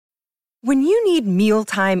When you need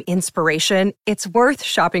mealtime inspiration, it's worth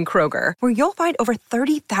shopping Kroger, where you'll find over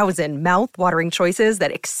 30,000 mouth-watering choices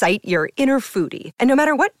that excite your inner foodie. And no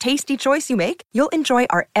matter what tasty choice you make, you'll enjoy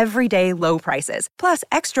our everyday low prices, plus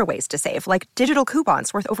extra ways to save, like digital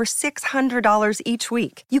coupons worth over $600 each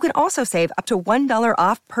week. You can also save up to $1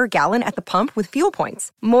 off per gallon at the pump with fuel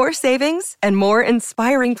points. More savings and more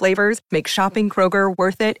inspiring flavors make shopping Kroger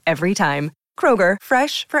worth it every time. Kroger,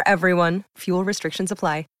 fresh for everyone. Fuel restrictions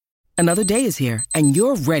apply. Another day is here, and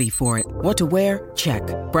you're ready for it. What to wear? Check.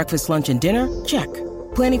 Breakfast, lunch, and dinner? Check.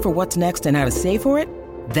 Planning for what's next and how to save for it?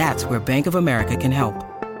 That's where Bank of America can help.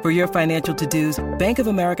 For your financial to-dos, Bank of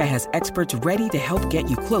America has experts ready to help get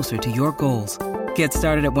you closer to your goals. Get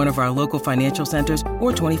started at one of our local financial centers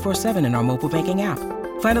or 24/7 in our mobile banking app.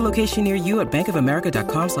 Find a location near you at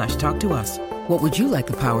bankofamerica.com/talktous. What would you like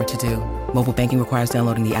the power to do? Mobile banking requires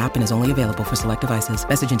downloading the app and is only available for select devices.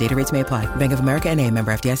 Message and data rates may apply. Bank of America N.A.,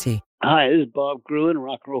 member FDIC. Hi, this is Bob Gruen,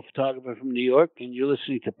 rock and roll photographer from New York, and you're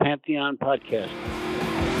listening to Pantheon Podcast.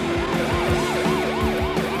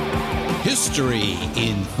 History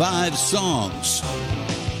in 5 Songs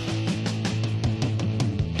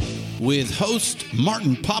with host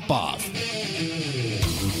Martin Popoff.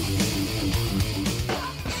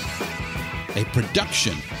 A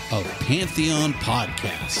production of Pantheon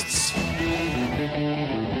Podcasts.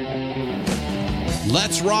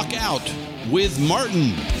 Let's rock out with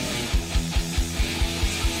Martin.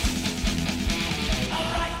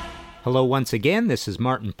 Hello once again, this is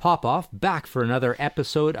Martin Popoff, back for another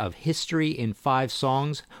episode of History in 5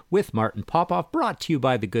 Songs with Martin Popoff, brought to you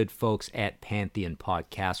by the good folks at Pantheon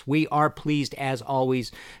Podcast. We are pleased, as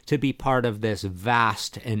always, to be part of this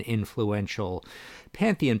vast and influential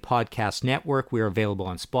Pantheon Podcast Network. We are available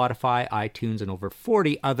on Spotify, iTunes, and over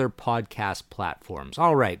 40 other podcast platforms.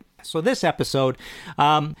 All right. So this episode,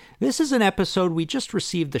 this is an episode, we just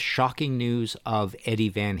received the shocking news of Eddie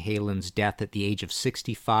Van Halen's death at the age of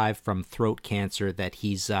 65 from throat cancer that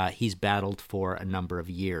he's battled for a number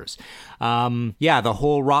of years. The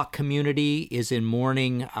whole rock community is in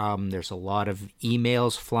mourning. There's a lot of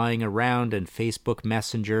emails flying around and Facebook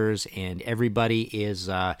messengers, and everybody is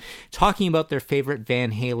talking about their favorite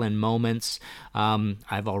Van Halen moments.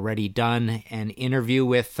 I've already done an interview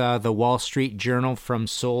with the Wall Street Journal from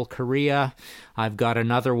Seoul, Korea. I've got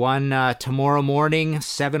another one tomorrow morning,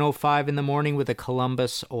 7:05 in the morning, with a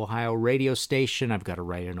Columbus, Ohio radio station. I've got to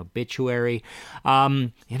write an obituary.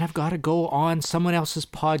 And I've got to go on someone else's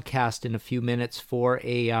podcast in a few minutes for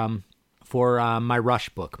my Rush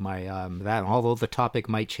book, that, although the topic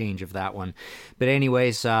might change of that one. But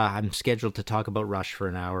anyways, I'm scheduled to talk about Rush for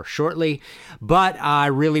an hour shortly, but I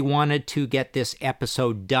really wanted to get this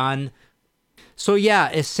episode done. So yeah,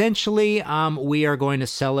 essentially, we are going to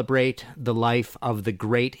celebrate the life of the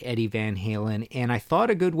great Eddie Van Halen, and I thought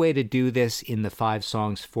a good way to do this in the 5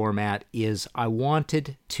 songs format is I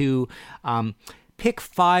wanted to pick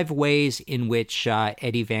 5 ways in which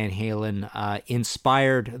Eddie Van Halen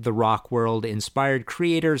inspired the rock world, inspired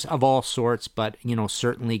creators of all sorts, but,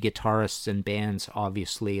 certainly guitarists and bands,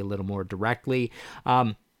 obviously, a little more directly.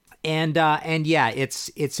 And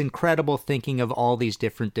it's incredible thinking of all these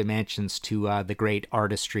different dimensions to the great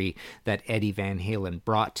artistry that Eddie Van Halen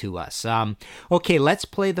brought to us. Okay, let's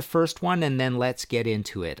play the first one and then let's get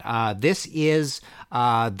into it. This is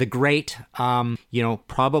the great,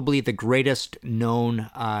 probably the greatest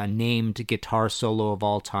known named guitar solo of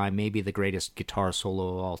all time, maybe the greatest guitar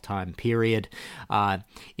solo of all time, period,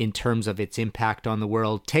 in terms of its impact on the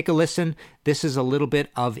world. Take a listen. This is a little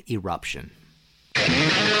bit of Eruption.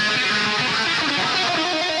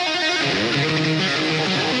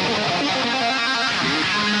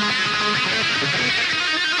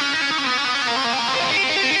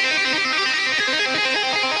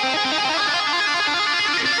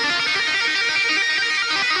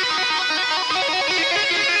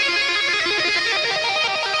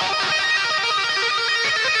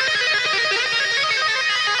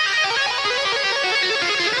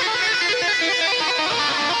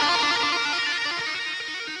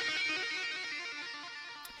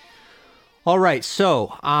 All right,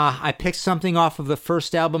 so I picked something off of the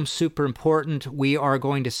first album, super important. We are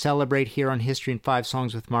going to celebrate here on History in 5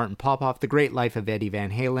 Songs with Martin Popoff, The Great Life of Eddie Van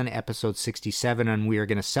Halen, episode 67, and we are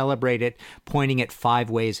going to celebrate it, pointing at 5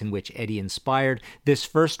 ways in which Eddie inspired. This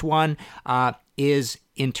first one is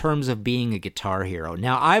in terms of being a guitar hero.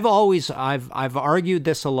 Now, I've argued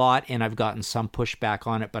this a lot, and I've gotten some pushback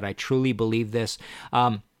on it, but I truly believe this.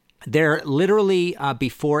 There literally,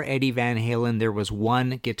 before Eddie Van Halen, there was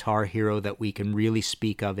one guitar hero that we can really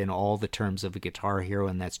speak of in all the terms of a guitar hero,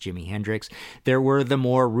 and that's Jimi Hendrix. There were the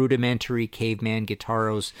more rudimentary caveman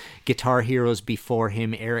guitar heroes before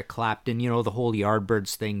him, Eric Clapton, the whole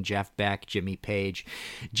Yardbirds thing, Jeff Beck, Jimmy Page.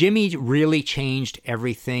 Jimmy really changed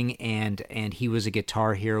everything, and he was a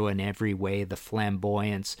guitar hero in every way. The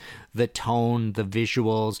flamboyance, the tone, the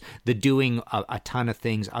visuals, the doing a ton of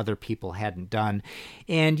things other people hadn't done.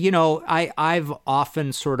 And, I've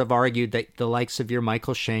often sort of argued that the likes of your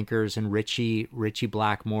Michael Schenkers and Richie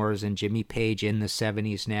Blackmores and Jimmy Page in the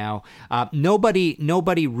 70s now,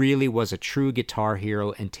 nobody really was a true guitar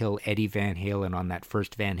hero until Eddie Van Halen on that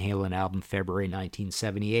first Van Halen album, February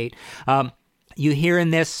 1978. You hear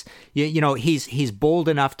in this, he's bold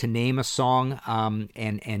enough to name a song,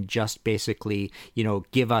 and just basically,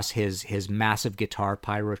 give us his massive guitar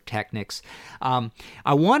pyrotechnics.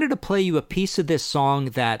 I wanted to play you a piece of this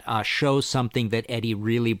song that shows something that Eddie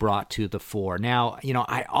really brought to the fore. Now,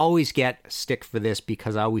 I always get stick for this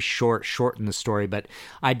because I always shorten the story, but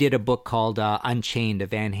I did a book called Unchained, a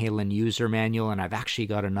Van Halen user manual, and I've actually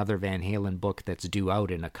got another Van Halen book that's due out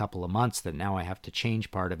in a couple of months that now I have to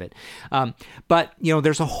change part of it. But,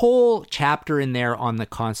 there's a whole chapter in there on the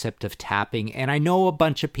concept of tapping, and I know a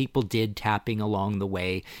bunch of people did tapping along the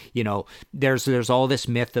way. There's all this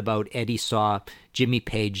myth about Eddie saw Jimmy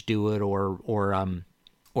Page do it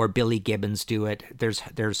or Billy Gibbons do it.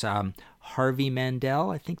 There's Harvey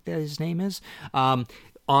Mandel, I think that his name is.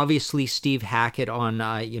 Obviously, Steve Hackett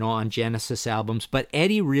on Genesis albums, but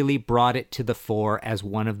Eddie really brought it to the fore as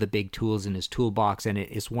one of the big tools in his toolbox, and it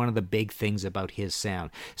is one of the big things about his sound.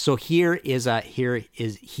 So he is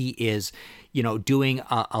doing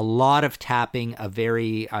a lot of tapping, a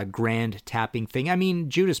very grand tapping thing. I mean,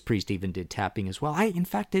 Judas Priest even did tapping as well. In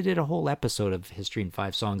fact, I did a whole episode of History in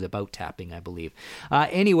 5 Songs about tapping, I believe.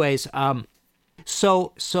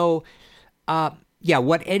 Yeah,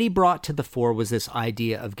 what Eddie brought to the fore was this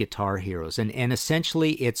idea of guitar heroes. And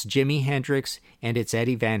essentially, it's Jimi Hendrix and it's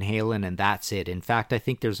Eddie Van Halen, and that's it. In fact, I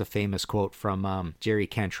think there's a famous quote from Jerry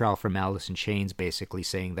Cantrell from Alice in Chains basically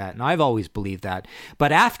saying that, and I've always believed that.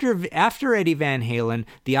 But after Eddie Van Halen,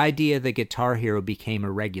 the idea of the guitar hero became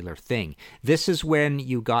a regular thing. This is when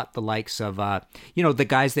you got the likes of, the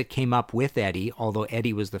guys that came up with Eddie, although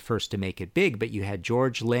Eddie was the first to make it big, but you had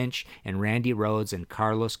George Lynch and Randy Rhoads and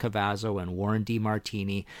Carlos Cavazo and Warren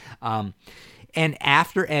DeMartini. And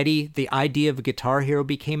after Eddie, the idea of a guitar hero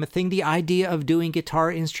became a thing. The idea of doing guitar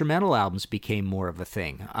instrumental albums became more of a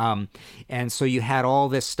thing. And so you had all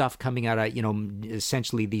this stuff coming out of,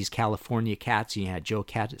 essentially these California cats. You had Joe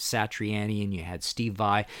Satriani and you had Steve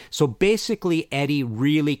Vai. So basically, Eddie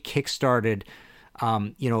really kickstarted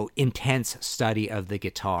intense study of the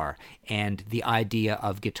guitar and the idea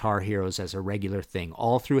of guitar heroes as a regular thing.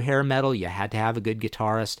 All through hair metal, you had to have a good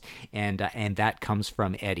guitarist, and that comes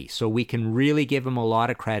from Eddie. So we can really give him a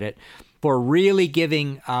lot of credit for really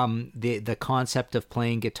giving the concept of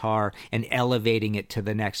playing guitar and elevating it to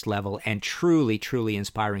the next level, and truly, truly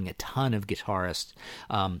inspiring a ton of guitarists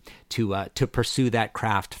to pursue that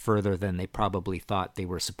craft further than they probably thought they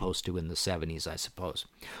were supposed to in the 70s, I suppose.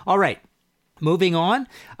 All right. Moving on,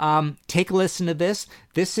 take a listen to this.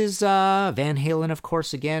 This is Van Halen, of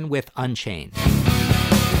course, again with Unchained. You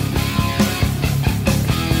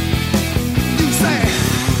say,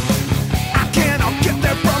 I cannot get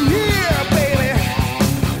there from here, baby.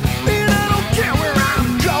 And I don't care where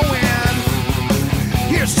I'm going.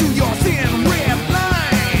 Here's to your thin red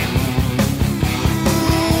line.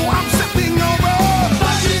 Ooh, I'm stepping over.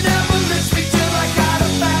 But you never missed me till I got a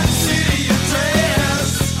fat city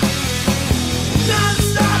address.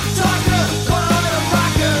 Non-stop talker, one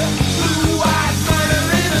rocker, blue-eyed murder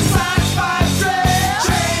in a size 5 dress.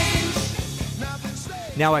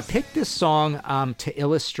 Now, I picked this song to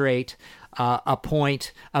illustrate a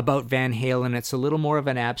point about Van Halen. It's a little more of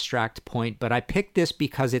an abstract point, but I picked this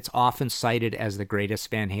because it's often cited as the greatest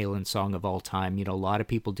Van Halen song of all time. A lot of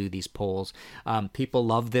people do these polls. People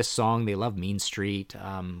love this song. They love Mean Street.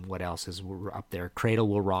 What else is up there? Cradle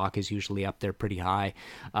Will Rock is usually up there pretty high.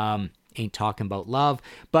 Ain't Talking About Love.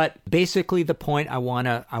 But basically the point I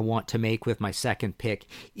want to make with my second pick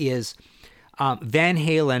is Van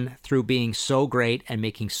Halen, through being so great and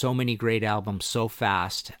making so many great albums so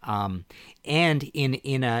fast, and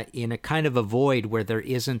in a kind of a void where there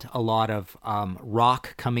isn't a lot of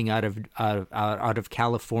rock coming out of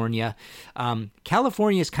California.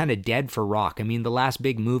 California is kind of dead for rock. I mean, the last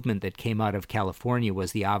big movement that came out of California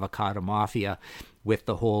was the Avocado Mafia, with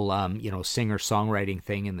the whole singer-songwriting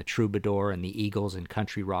thing and the Troubadour and the Eagles and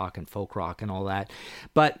country rock and folk rock and all that.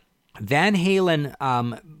 But Van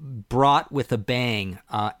Halen brought with a bang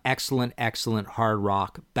excellent hard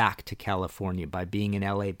rock back to California by being an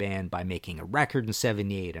LA band, by making a record in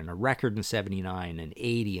 78 and a record in 79 and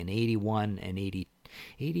 80 and 81 and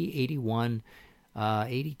 81,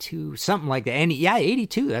 82, something like that. And yeah,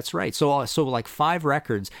 82, that's right. So like 5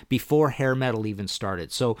 records before hair metal even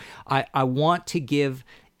started. So I want to give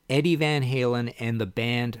Eddie Van Halen and the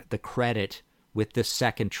band the credit with this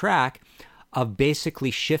second track of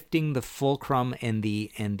basically shifting the fulcrum and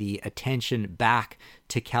the attention back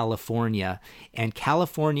to California. And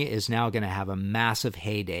California is now going to have a massive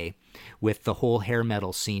heyday with the whole hair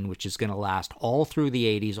metal scene, which is going to last all through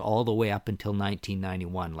the 80s, all the way up until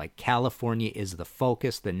 1991. Like, California is the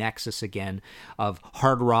focus, the nexus again of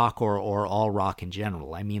hard rock or all rock in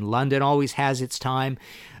general. I mean, London always has its time,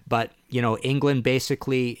 but, you know, England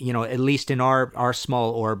basically, you know, at least in our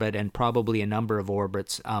small orbit and probably a number of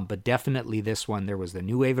orbits, but definitely this one, there was the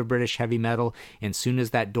new wave of British heavy metal. And soon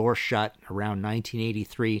as that door shut around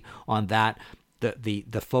 1983 on that,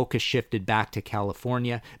 the focus shifted back to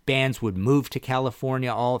California. Bands would move to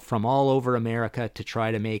California from all over America to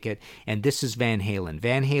try to make it. And this is Van Halen.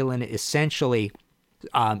 Van Halen essentially,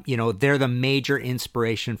 you know, they're the major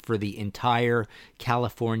inspiration for the entire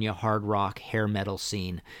California hard rock hair metal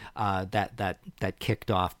scene that kicked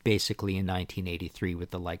off basically in 1983 with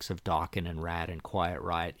the likes of Dokken and Rad and Quiet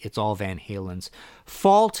Riot. It's all Van Halen's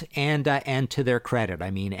fault, and to their credit.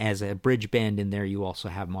 I mean, as a bridge band in there, you also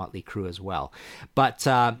have Motley Crue as well. But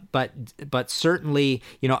certainly,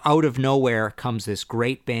 you know, out of nowhere comes this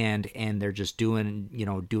great band, and they're just doing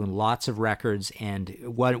lots of records. And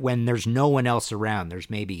when there's no one else around, there's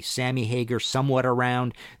maybe Sammy Hagar somewhat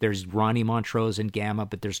around, there's Ronnie Montrose and Gamma,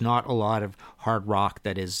 but there's not a lot of hard rock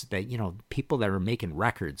that you know, people that are making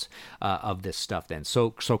records of this stuff then.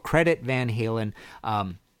 So credit Van Halen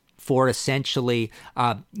for essentially,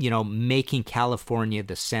 you know, making California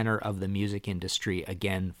the center of the music industry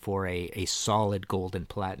again for a solid gold and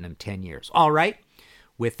platinum 10 years. All right,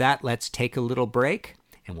 with that, let's take a little break,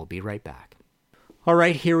 and we'll be right back. All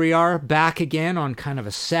right, here we are back again on kind of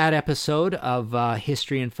a sad episode of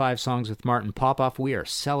History in 5 Songs with Martin Popoff. We are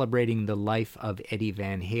celebrating the life of Eddie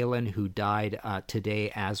Van Halen, who died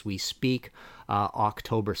today as we speak,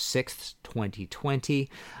 October 6th, 2020,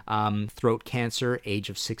 throat cancer,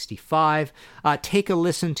 age of 65. Take a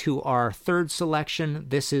listen to our third selection.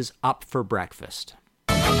 This is Up for Breakfast.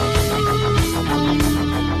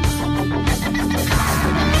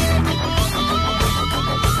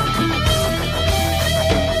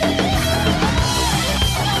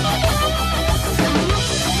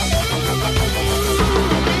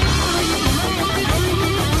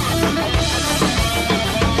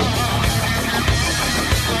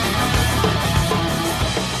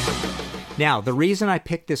 Now, the reason I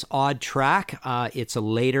picked this odd track, it's a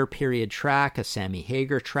later period track, a Sammy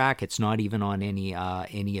Hagar track. It's not even on any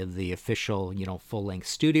of the official, you know, full-length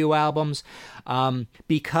studio albums,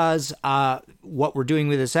 because what we're doing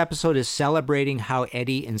with this episode is celebrating how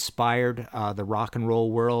Eddie inspired the rock and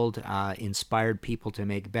roll world, inspired people to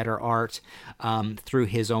make better art through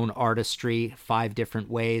his own artistry, 5 different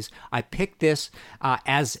ways. I picked this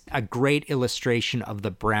as a great illustration of the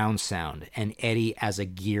Brown sound and Eddie as a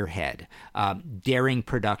gearhead. Daring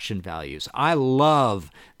production values. I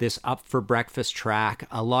love this Up for Breakfast track.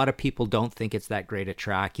 A lot of people don't think it's that great a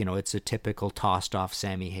track. You know, it's a typical tossed off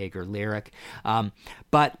Sammy Hagar lyric.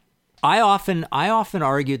 But I often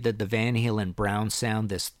argued that the Van Halen Brown sound,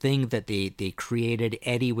 this thing that they created,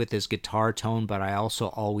 Eddie with his guitar tone, but I also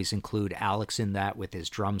always include Alex in that with his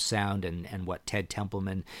drum sound and what Ted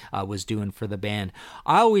Templeman was doing for the band.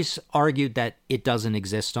 I always argued that it doesn't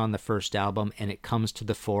exist on the first album, and it comes to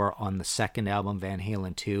the fore on the second album, Van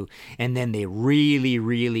Halen 2, and then they really,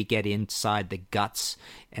 really get inside the guts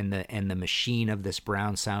and the machine of this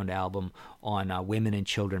Brown sound album on Women and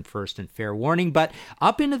Children First and Fair Warning. But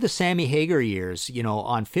up into the Sammy Hagar years, you know,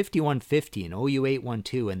 on 5150 and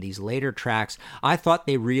OU812 and these later tracks, I thought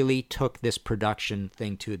they really took this production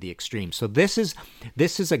thing to the extreme. So this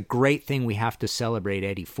is a great thing we have to celebrate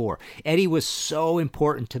Eddie for. Eddie was so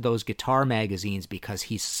important to those guitar magazines because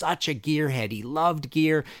he's such a gearhead. He loved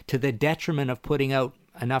gear to the detriment of putting out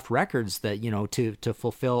enough records that, you know, to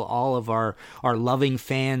fulfill all of our loving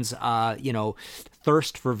fans, you know,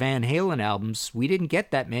 thirst for Van Halen albums. We didn't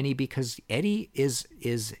get that many because Eddie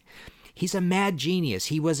he's a mad genius.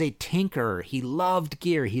 He was a tinkerer. He loved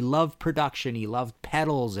gear. He loved production. He loved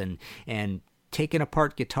pedals and taking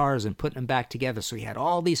apart guitars and putting them back together. So he had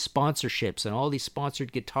all these sponsorships and all these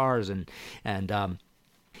sponsored guitars and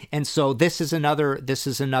And so this is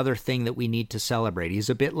another thing that we need to celebrate. He's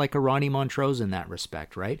a bit like a Ronnie Montrose in that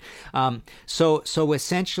respect, right? So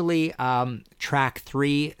essentially, track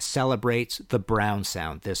 3 celebrates the Brown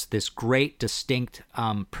sound, this great distinct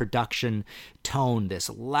production tone, this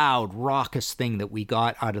loud, raucous thing that we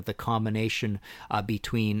got out of the combination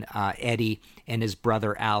between Eddie and his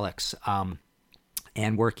brother Alex.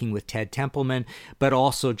 And working with Ted Templeman, but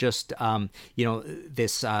also just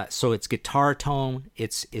this. So it's guitar tone,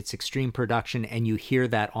 it's extreme production, and you hear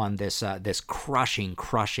that on this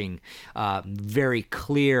crushing, very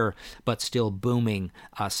clear but still booming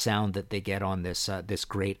sound that they get on this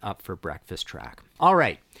great Up for Breakfast track. All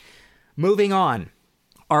right, moving on.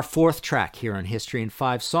 Our 4th track here on History in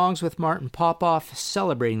 5 Songs with Martin Popoff,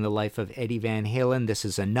 celebrating the life of Eddie Van Halen. This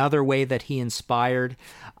is another way that he inspired.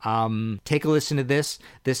 Take a listen to this.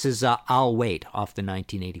 This is I'll Wait off the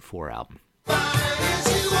 1984 album.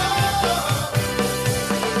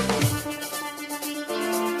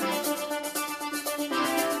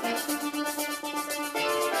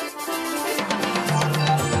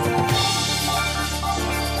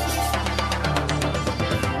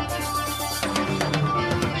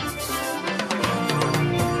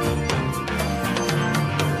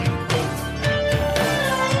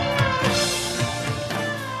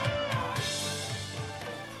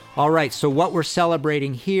 All right, so what we're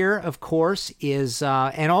celebrating here, of course, is,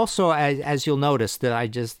 and also as you'll notice that I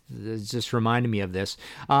just reminded me of this,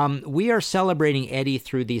 we are celebrating Eddie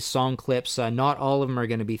through these song clips. Not all of them are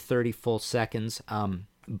going to be 30 full seconds.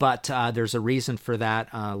 But there's a reason for that.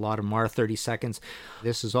 A lot of them are 30 seconds.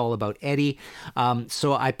 This is all about Eddie.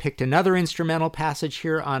 So I picked another instrumental passage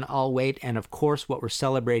here on I'll Wait. And of course, what we're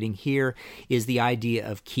celebrating here is the idea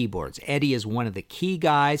of keyboards. Eddie is one of the key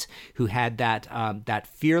guys who had that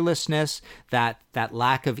fearlessness, that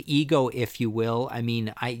lack of ego, if you will. I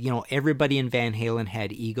mean, everybody in Van Halen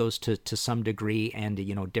had egos to some degree, and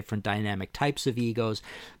different dynamic types of egos.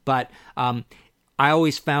 But I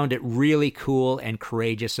always found it really cool and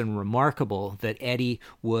courageous and remarkable that Eddie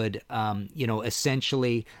would,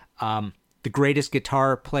 essentially, the greatest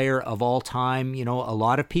guitar player of all time. A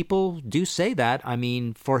lot of people do say that. I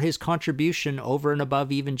mean, for his contribution over and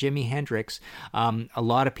above even Jimi Hendrix, a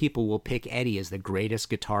lot of people will pick Eddie as the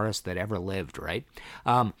greatest guitarist that ever lived, right?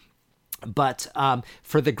 But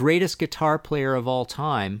for the greatest guitar player of all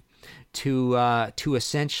time, to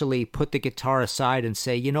essentially put the guitar aside and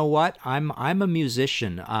say, you know what, I'm a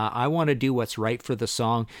musician. I want to do what's right for the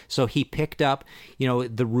song. So he picked up,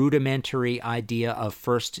 the rudimentary idea of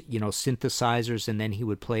first, synthesizers, and then he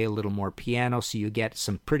would play a little more piano. So you get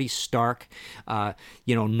some pretty stark,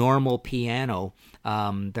 normal piano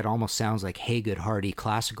that almost sounds like Haygood Hardy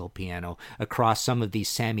classical piano across some of these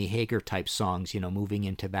Sammy Hagar type songs, moving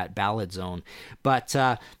into that ballad zone. But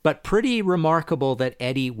pretty remarkable that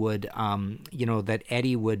Eddie would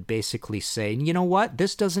basically say, you know what,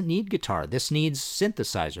 this doesn't need guitar. This needs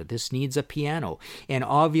synthesizer. This needs a piano. And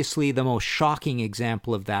obviously the most shocking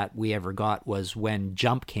example of that we ever got was when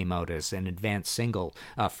Jump came out as an advanced single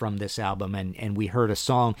from this album. And we heard a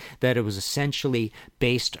song that it was essentially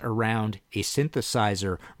based around a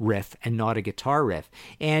synthesizer riff and not a guitar riff.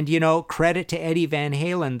 And, credit to Eddie Van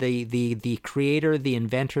Halen, the creator, the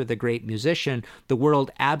inventor, the great musician. The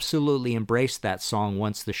world absolutely embraced that song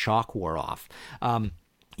once the shock wore off.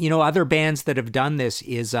 Other bands that have done this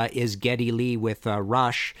is Geddy Lee with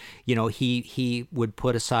Rush. He would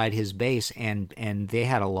put aside his bass, and they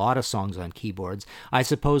had a lot of songs on keyboards. I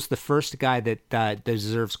suppose the first guy that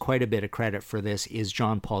deserves quite a bit of credit for this is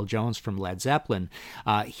John Paul Jones from Led Zeppelin.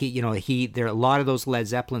 A lot of those Led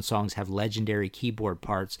Zeppelin songs have legendary keyboard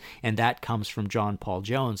parts, and that comes from John Paul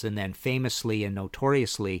Jones. And then famously and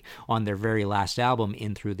notoriously on their very last album,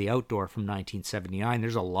 In Through the Outdoor from 1979,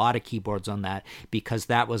 there's a lot of keyboards on that because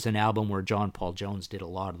that was an album where John Paul Jones did a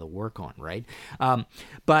lot of the work on, right?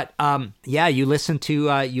 You listen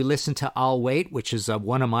to I'll Wait, which is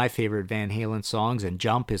one of my favorite Van Halen songs, and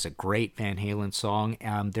Jump is a great Van Halen song.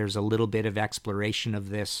 There's a little bit of exploration of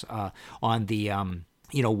this on the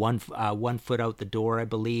One Foot Out the Door, I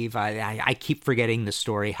believe. I keep forgetting the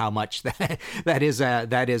story, how much that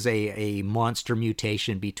is a monster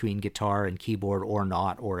mutation between guitar and keyboard, or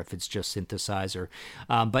not, or if it's just synthesizer.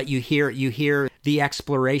 But you hear the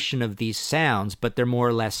exploration of these sounds, but they're more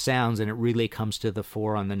or less sounds, and it really comes to the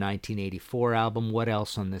fore on the 1984 album. What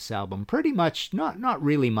else on this album? Pretty much not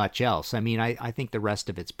really much else. I mean, I think the rest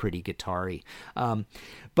of it's pretty guitar-y.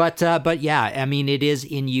 But yeah, I mean, it is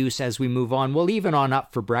in use as we move on. Well, even on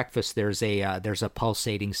Up for Breakfast, there's a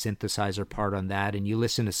pulsating synthesizer part on that, and you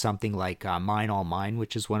listen to something like Mine All Mine,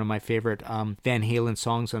 which is one of my favorite Van Halen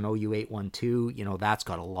songs on OU812. You know, that's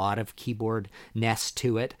got a lot of keyboard nest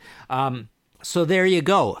to it. So there you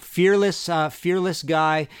go, fearless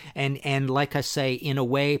guy, and like I say, in a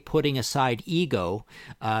way, putting aside ego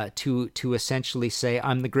to essentially say,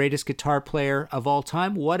 I'm the greatest guitar player of all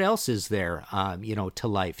time. What else is there, to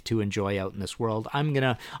life to enjoy out in this world? I'm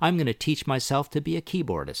gonna teach myself to be a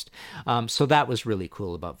keyboardist. So that was really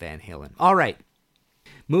cool about Van Halen. All right.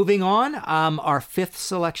 Moving on, our fifth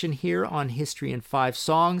selection here on History in 5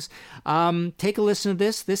 Songs. Take a listen to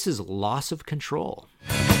this. This is Loss of Control.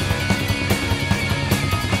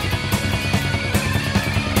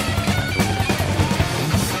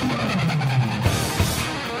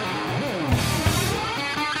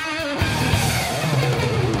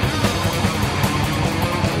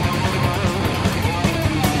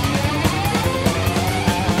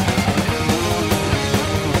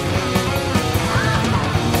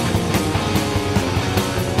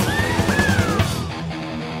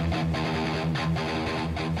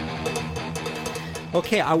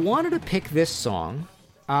 Okay, I wanted to pick this song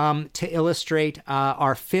to illustrate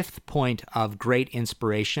our fifth point of great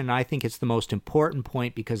inspiration. I think it's the most important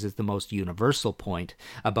point because it's the most universal point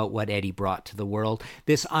about what Eddie brought to the world.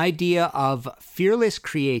 This idea of fearless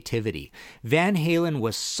creativity. Van Halen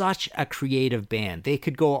was such a creative band. They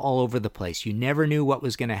could go all over the place. You never knew what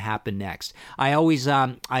was going to happen next. I always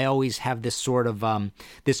have this sort of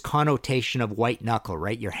this connotation of white knuckle,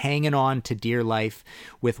 right? You're hanging on to dear life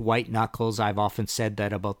with white knuckles. I've often said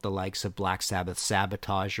that about the likes of Black Sabbath,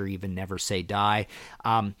 Sabotage, or even Never Say Die.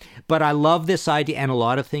 But I love this idea, and a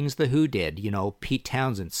lot of things The Who did. You know, Pete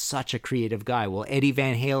Townsend, such a creative guy. Well, Eddie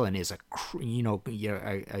Van Halen is a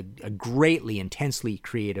greatly, intensely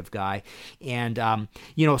creative guy. And,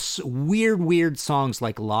 weird songs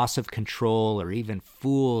like Loss of Control or even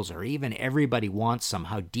Fools or even Everybody Wants Some,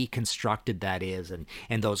 how deconstructed that is. And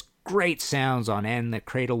those great sounds on And the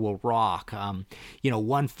Cradle Will Rock.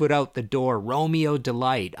 One Foot Out the Door, Romeo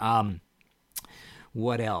Delight.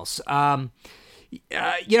 What else?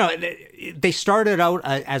 They started out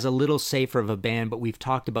as a little safer of a band, but we've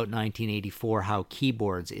talked about 1984, how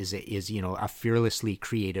keyboards is a fearlessly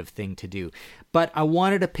creative thing to do. But I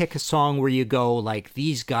wanted to pick a song where you go, like,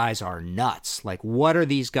 these guys are nuts. Like, what are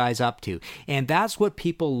these guys up to? And that's what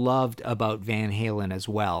people loved about Van Halen as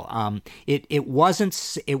well. It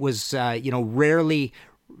was rarely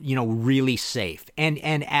really safe. And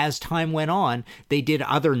as time went on, they did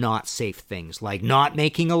other not safe things, like not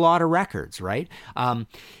making a lot of records, right? And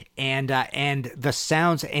the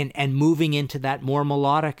sounds and moving into that more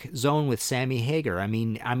melodic zone with Sammy Hagar. I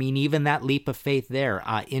mean, even that leap of faith there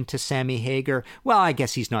into Sammy Hagar. Well, I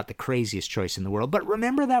guess he's not the craziest choice in the world, but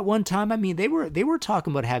remember that one time? I mean, they were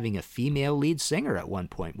talking about having a female lead singer at one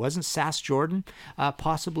point. Wasn't Sass Jordan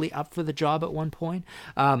possibly up for the job at one point?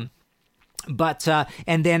 But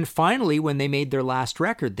and then finally, when they made their last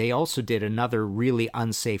record, they also did another really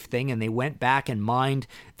unsafe thing, and they went back and mined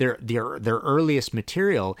their earliest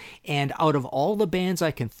material. And out of all the bands I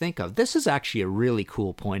can think of, this is actually a really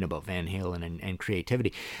cool point about Van Halen and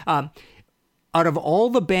creativity. Out of all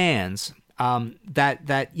the bands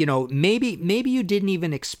that maybe you didn't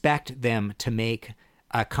even expect them to make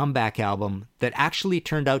a comeback album that actually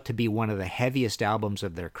turned out to be one of the heaviest albums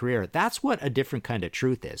of their career. That's what A Different Kind of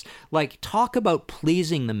Truth is. Like, talk about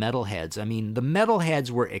pleasing the metalheads. I mean, the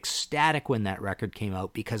metalheads were ecstatic when that record came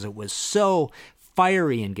out because it was so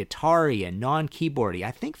fiery and guitar-y and non-keyboardy.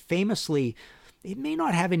 I think famously, it may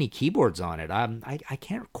not have any keyboards on it. I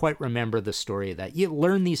can't quite remember the story of that. You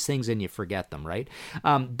learn these things and you forget them, right?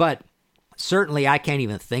 But certainly, I can't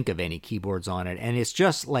even think of any keyboards on it, and it's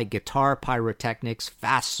just like guitar pyrotechnics,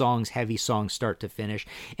 fast songs, heavy songs, start to finish,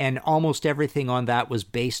 and almost everything on that was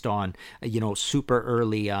based on, super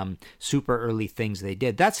early things they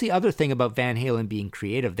did. That's the other thing about Van Halen being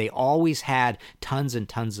creative. They always had tons and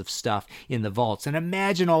tons of stuff in the vaults, and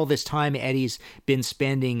imagine all this time Eddie's been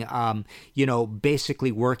spending,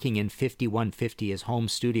 basically working in 5150, his home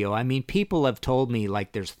studio. I mean, people have told me,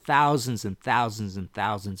 like, there's thousands and thousands and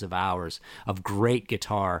thousands of hours of great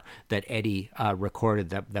guitar that Eddie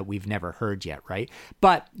recorded that we've never heard yet, right?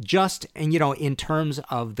 But just, in terms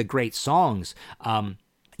of the great songs,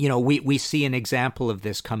 we see an example of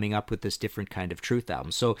this coming up with this Different Kind of Truth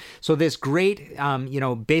album. So this great,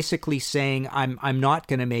 basically saying, I'm not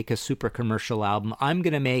going to make a super commercial album. I'm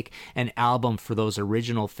going to make an album for those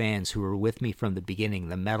original fans who were with me from the beginning,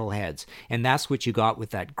 the metalheads. And that's what you got with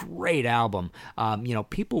that great album.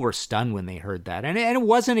 People were stunned when they heard that. And it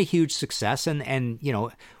wasn't a huge success. And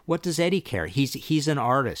What does Eddie care? He's an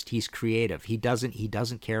artist. He's creative. He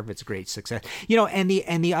doesn't care if it's a great success. You know, and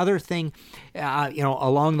the other thing, you know,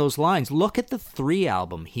 along those lines, look at the 3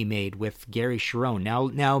 album he made with Gary Cherone.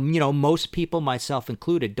 Now, you know, most people, myself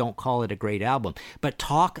included, don't call it a great album, but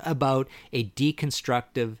talk about a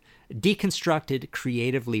deconstructed,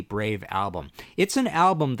 creatively brave album. It's an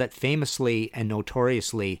album that famously and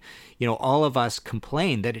notoriously, you know, all of us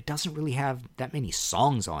complain that it doesn't really have that many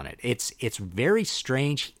songs on it. It's very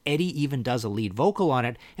strange. Eddie even does a lead vocal on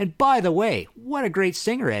it. And by the way, what a great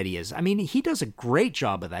singer Eddie is. I mean, he does a great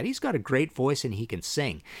job of that. He's got a great voice and he can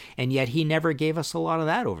sing. And yet he never gave us a lot of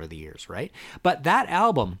that over the years, right? But that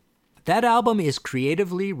album is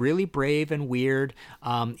creatively really brave and weird.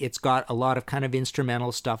 It's got a lot of kind of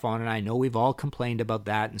instrumental stuff on it. I know we've all complained about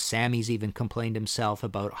that, and Sammy's even complained himself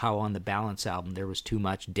about how on the Balance album there was too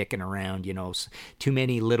much dicking around, you know, too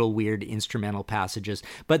many little weird instrumental passages.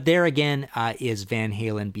 But there again is Van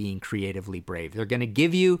Halen being creatively brave. They're going to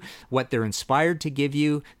give you what they're inspired to give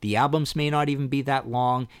you. The albums may not even be that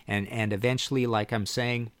long, and eventually, like I'm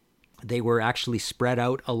saying, they were actually spread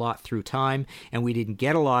out a lot through time, and we didn't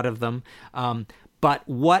get a lot of them. But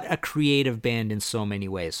what a creative band in so many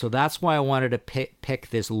ways. So that's why I wanted to pick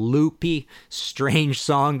this loopy, strange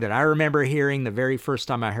song that I remember hearing the very first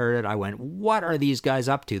time I heard it. I went, what are these guys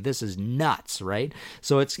up to? This is nuts, right?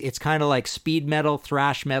 So it's kind of like speed metal,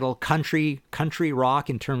 thrash metal, country rock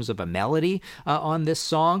in terms of a melody on this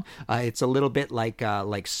song. It's a little bit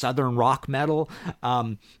like southern rock metal.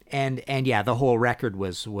 And yeah, the whole record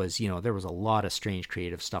was, you know, there was a lot of strange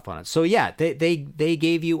creative stuff on it. So yeah, they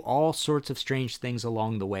gave you all sorts of strange things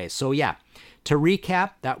along the way. So yeah, to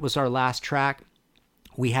recap, that was our last track.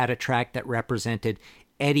 We had a track that represented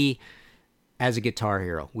Eddie as a guitar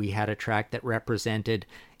hero. We had a track that represented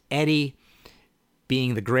Eddie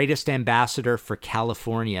being the greatest ambassador for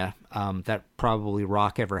California that probably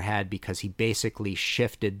rock ever had, because he basically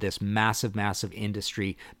shifted this massive, massive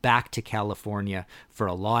industry back to California for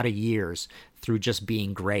a lot of years through just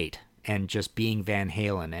being great and just being Van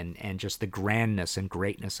Halen and just the grandness and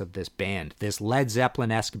greatness of this band, this Led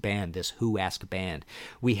Zeppelin-esque band, this Who-esque band.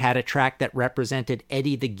 We had a track that represented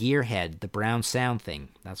Eddie the Gearhead, the Brown Sound thing.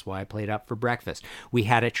 That's why I played Up for Breakfast. We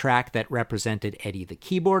had a track that represented Eddie the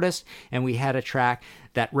keyboardist, and we had a track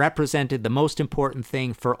that represented the most important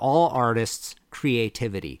thing for all artists,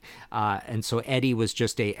 creativity. And so Eddie was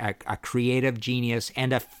just a creative genius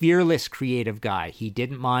and a fearless creative guy. He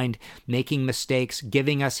didn't mind making mistakes,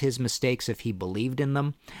 giving us his mistakes if he believed in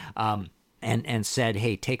them. And said,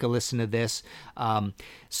 hey, take a listen to this.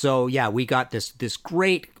 So yeah, we got this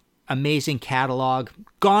great, amazing catalog.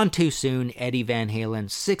 Gone too soon. Eddie Van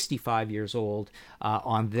Halen, 65 years old,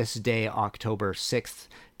 on this day, October 6th,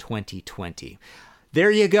 2020. There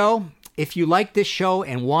you go. If you like this show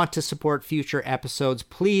and want to support future episodes,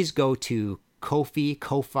 please go to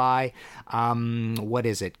Ko-fi, what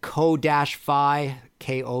is it? Ko-fi,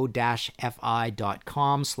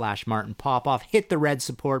 ko-fi.com/Martin Popoff. Hit the red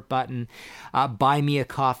support button. Buy me a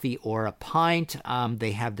coffee or a pint.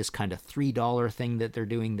 They have this kind of $3 thing that they're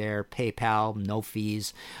doing there. PayPal, no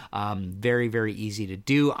fees. Very, very easy to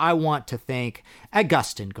do. I want to thank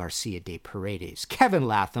Agustin Garcia de Paredes, Kevin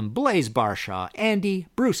Latham, Blaze Barshaw, Andy,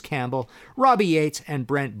 Bruce Campbell, Robbie Yates, and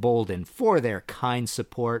Brent Bolden for their kind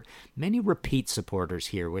support. Many repeat supporters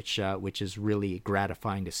here, which is really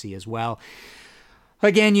gratifying to see as well.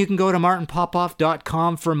 Again, you can go to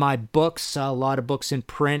martinpopoff.com for my books, a lot of books in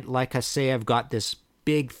print. Like I say, I've got this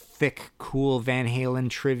big, thick, cool Van Halen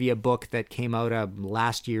trivia book that came out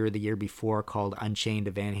last year or the year before called Unchained,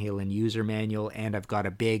 a Van Halen User Manual, and I've got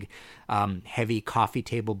a big, heavy coffee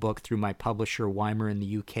table book through my publisher, Weimer in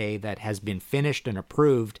the UK, that has been finished and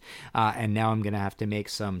approved, and now I'm going to have to make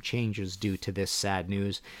some changes due to this sad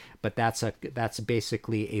news. But that's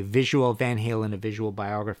basically a visual Van Halen, a visual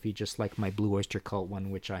biography, just like my Blue Oyster Cult one,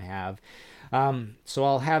 which I have. So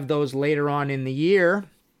I'll have those later on in the year.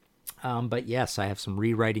 But yes, I have some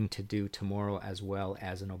rewriting to do tomorrow as well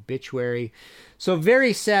as an obituary. So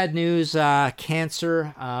very sad news,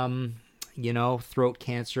 cancer, throat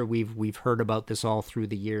cancer. We've heard about this all through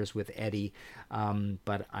the years with Eddie,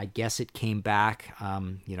 but I guess it came back.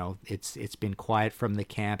 It's been quiet from the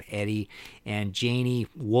camp. Eddie and Janie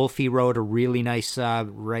Wolfie wrote a really nice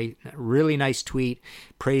tweet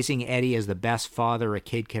praising Eddie as the best father a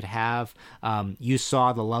kid could have. You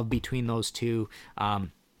saw the love between those two.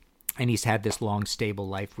 And he's had this long, stable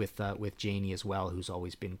life with Janie as well, who's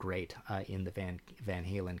always been great in the Van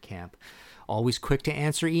Halen camp. Always quick to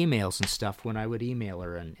answer emails and stuff when I would email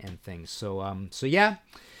her and things. So yeah,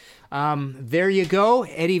 there you go,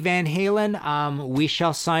 Eddie Van Halen. We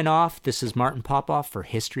shall sign off. This is Martin Popoff for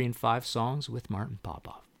History in 5 Songs with Martin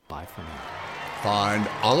Popoff. Bye for now. Find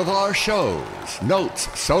all of our shows, notes,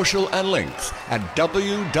 social, and links at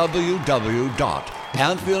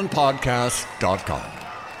www.pantheonpodcast.com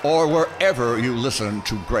or wherever you listen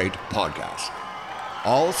to great podcasts.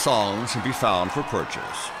 All songs can be found for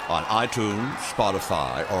purchase on iTunes,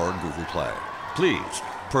 Spotify, or Google Play. Please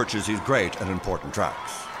purchase these great and important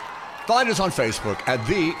tracks. Find us on Facebook at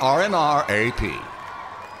the RNRAP.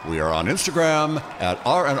 We are on Instagram at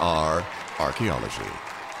RNR Archaeology.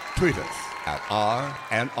 Tweet us at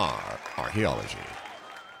RNR Archaeology.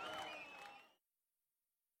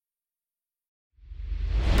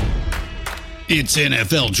 It's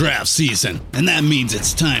NFL draft season, and that means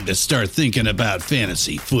it's time to start thinking about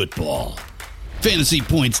fantasy football.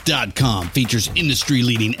 FantasyPoints.com features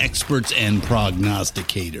industry-leading experts and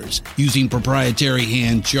prognosticators using proprietary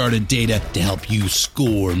hand-charted data to help you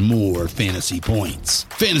score more fantasy points.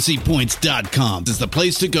 FantasyPoints.com is the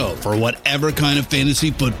place to go for whatever kind of fantasy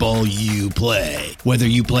football you play. Whether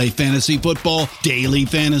you play fantasy football, daily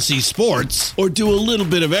fantasy sports, or do a little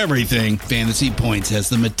bit of everything, Fantasy Points has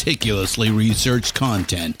the meticulously researched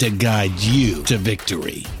content to guide you to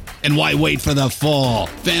victory. And why wait for the fall?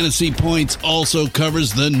 Fantasy Points also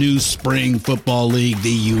covers the new spring football league,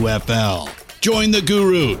 the UFL. Join the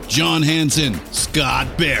guru, John Hansen,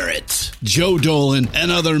 Scott Barrett, Joe Dolan,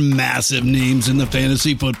 and other massive names in the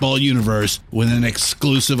fantasy football universe with an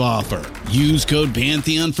exclusive offer. Use code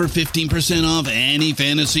Pantheon for 15% off any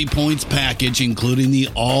Fantasy Points package, including the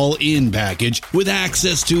all-in package, with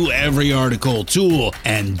access to every article, tool,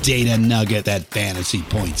 and data nugget that Fantasy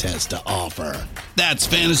Points has to offer. That's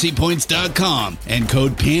FantasyPoints.com and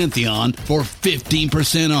code Pantheon for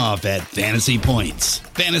 15% off at Fantasy Points.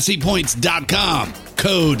 FantasyPoints.com,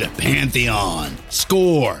 code Pantheon.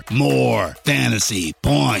 Score more fantasy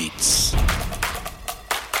points.